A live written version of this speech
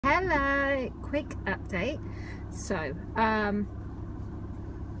Hello, quick update. So I'm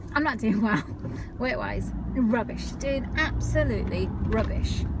not doing well weight wise. Rubbish, doing absolutely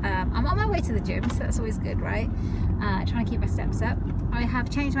rubbish. I'm on my way to the gym, so that's always good, right? Trying to keep my steps up. I have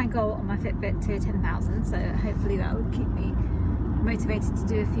changed my goal on my Fitbit to 10,000, so hopefully that will keep me motivated to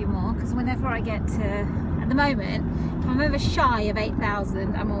do a few more, because whenever I get to, at the moment, if I'm ever shy of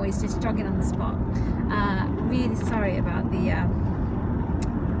 8,000, I'm always just jogging on the spot. Really sorry about the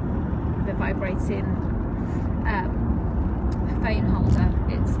vibrating phone holder.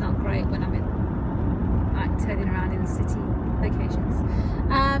 It's not great when I'm in, like, turning around in city locations.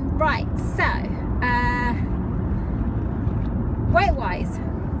 Right, so weight wise,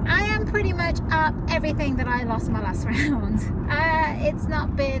 I am pretty much up everything that I lost my last round. It's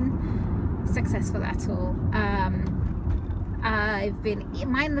not been successful at all. I've been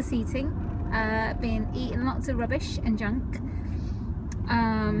mindless eating, been eating lots of rubbish and junk.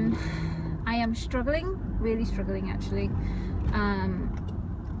 I am struggling, really struggling actually.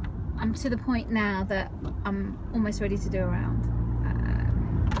 I'm to the point now that I'm almost ready to do a round.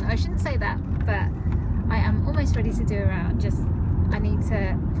 I shouldn't say that, but I am almost ready to do a round. Just I need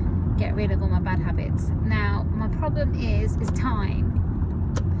to get rid of all my bad habits. Now my problem is time.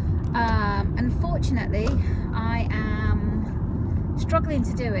 Unfortunately, I am struggling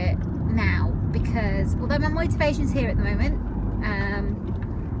to do it now, because although my motivation's here at the moment,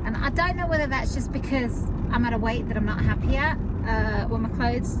 and I don't know whether that's just because I'm at a weight that I'm not happy at, where my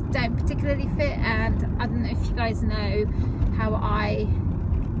clothes don't particularly fit, and I don't know if you guys know how I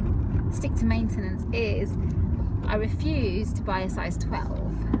stick to maintenance is I refuse to buy a size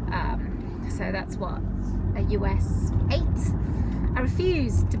 12, so that's what, a US 8. I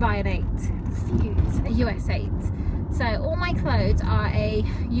refuse to buy an 8, refuse, a US 8. So all my clothes are a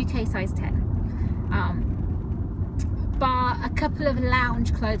UK size 10. Bar a couple of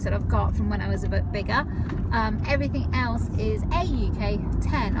lounge clothes that I've got from when I was a bit bigger, everything else is a UK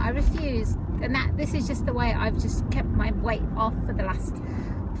 10. I refuse, and this is just the way I've just kept my weight off for the last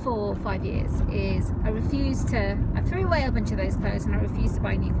 4 or 5 years, is I threw away a bunch of those clothes and I refuse to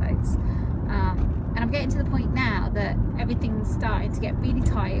buy new clothes. And I'm getting to the point now that everything's starting to get really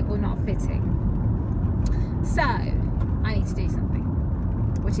tight or not fitting. So I need to do something,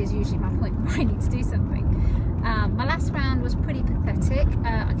 which is usually my point where I need to do something. My last round was pretty pathetic.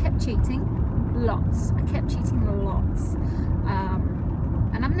 I kept cheating lots.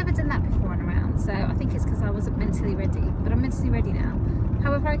 And I've never done that before in a round, so I think it's because I wasn't mentally ready, but I'm mentally ready now.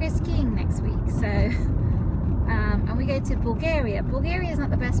 However, I go skiing next week, so and we go to Bulgaria. Bulgaria is not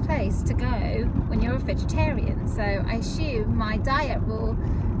the best place to go when you're a vegetarian, so I assume my diet will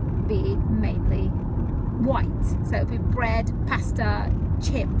be mainly white, so it'll be bread, pasta,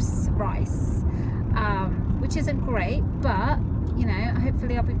 chips, rice, which isn't great, but you know,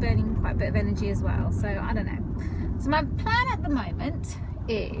 hopefully I'll be burning quite a bit of energy as well, so I don't know. So my plan at the moment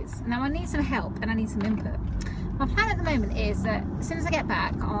is, now I need some help and I need some input. My plan at the moment is that as soon as I get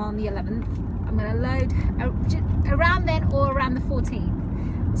back on the 11th, I'm going to load around then or around the 14th.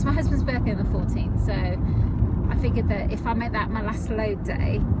 It's my husband's birthday on the 14th, so I figured that if I make that my last load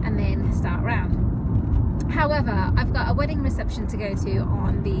day and then start around. However, I've got a wedding reception to go to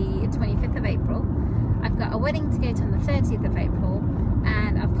on the 25th of April. I've got a wedding to go to on the 30th of April,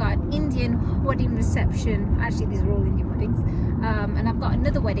 and I've got an Indian wedding reception. Actually, these are all Indian weddings. And I've got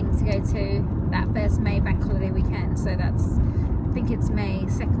another wedding to go to that first May bank holiday weekend. So that's, I think it's May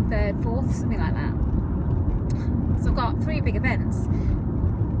 2nd, 3rd, 4th, something like that. So I've got 3 big events.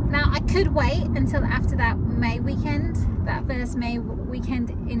 Now I could wait until after that May weekend, that first May weekend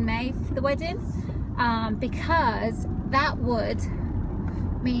in May for the wedding, because that would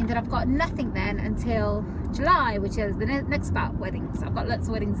mean that I've got nothing then until July, which is the next bout weddings. I've got lots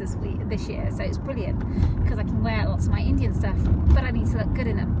of weddings this year, so it's brilliant because I can wear lots of my Indian stuff, but I need to look good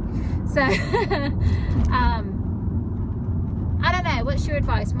in them. So I don't know, what's your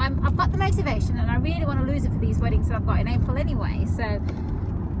advice? I've got the motivation and I really want to lose it for these weddings that I've got in April anyway, so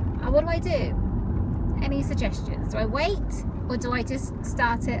what do I do? Any suggestions? Do I wait, or do I just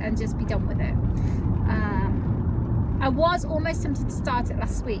start it and just be done with it? I was almost tempted to start it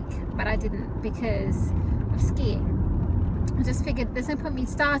last week, but I didn't because of skiing. I just figured there's no point me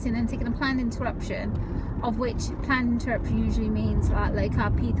starting and taking a planned interruption, of which planned interruption usually means like low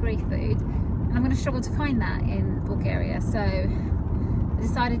carb P3 food, and I'm going to struggle to find that in Bulgaria. So I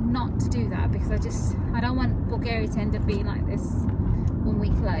decided not to do that because I don't want Bulgaria to end up being like this 1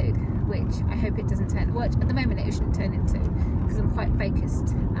 week load, which I hope it doesn't turn, well, at the moment it shouldn't turn into, because I'm quite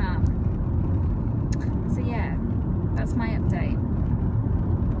focused. So yeah, that's my update.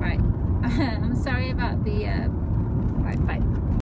 Right. I'm sorry about the right, bye.